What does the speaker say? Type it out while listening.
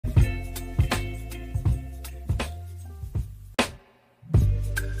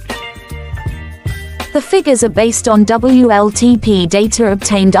The figures are based on WLTP data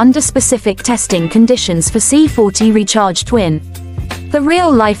obtained under specific testing conditions for C40 Recharge Twin. The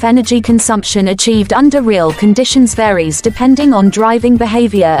real-life energy consumption achieved under real conditions varies depending on driving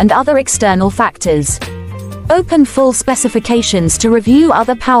behavior and other external factors. Open full specifications to review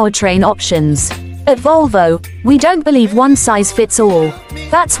other powertrain options. At Volvo, we don't believe one size fits all.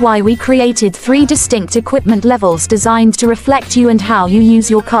 That's why we created 3 distinct equipment levels designed to reflect you and how you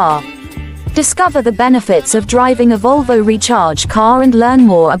use your car. Discover the benefits of driving a Volvo Recharge car and learn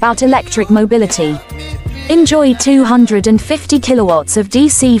more about electric mobility. Enjoy 250 kilowatts of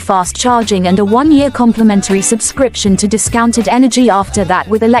DC fast charging and a 1-year complimentary subscription to discounted energy after that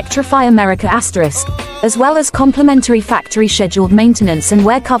with Electrify America asterisk, as well as complimentary factory scheduled maintenance and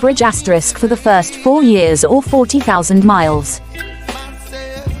wear coverage asterisk for the first 4 years or 40,000 miles.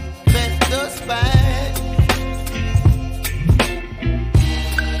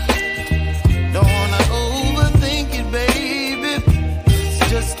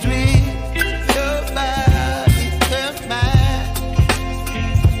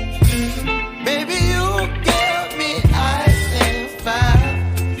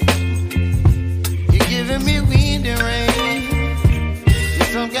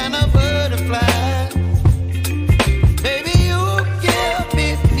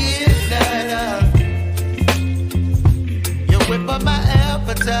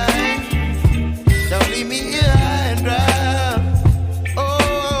 Don't leave me here high and dry.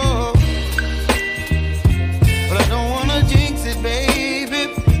 Oh, but I don't wanna jinx it,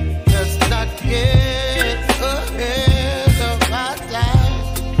 baby. Just not get ahead of my time.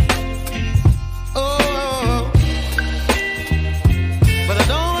 Oh, but I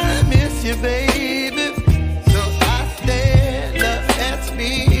don't wanna miss you, baby. So I stand up and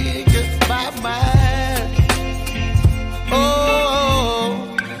speak just my mind. Oh.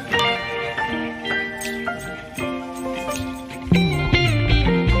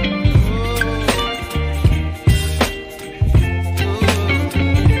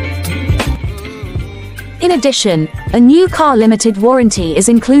 In addition, a new car limited warranty is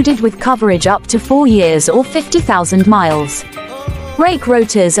included with coverage up to 4 years or 50,000 miles. Brake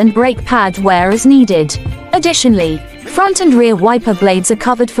rotors and brake pad wear as needed. Additionally, front and rear wiper blades are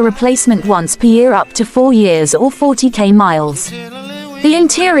covered for replacement once per year up to 4 years or 40k miles. The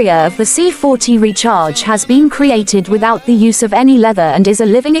interior of the C40 Recharge has been created without the use of any leather and is a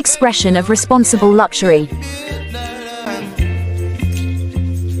living expression of responsible luxury.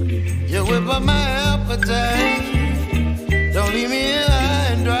 Don't leave me here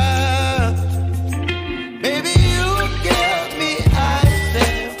high and dry. Baby, you give me ice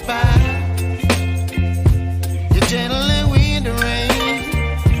and fire. You're gentle and wind and rain.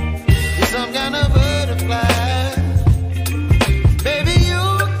 You're some kind of butterfly. Baby, you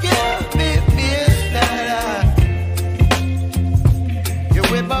give me midnight. You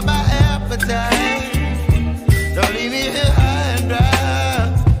whip up my appetite.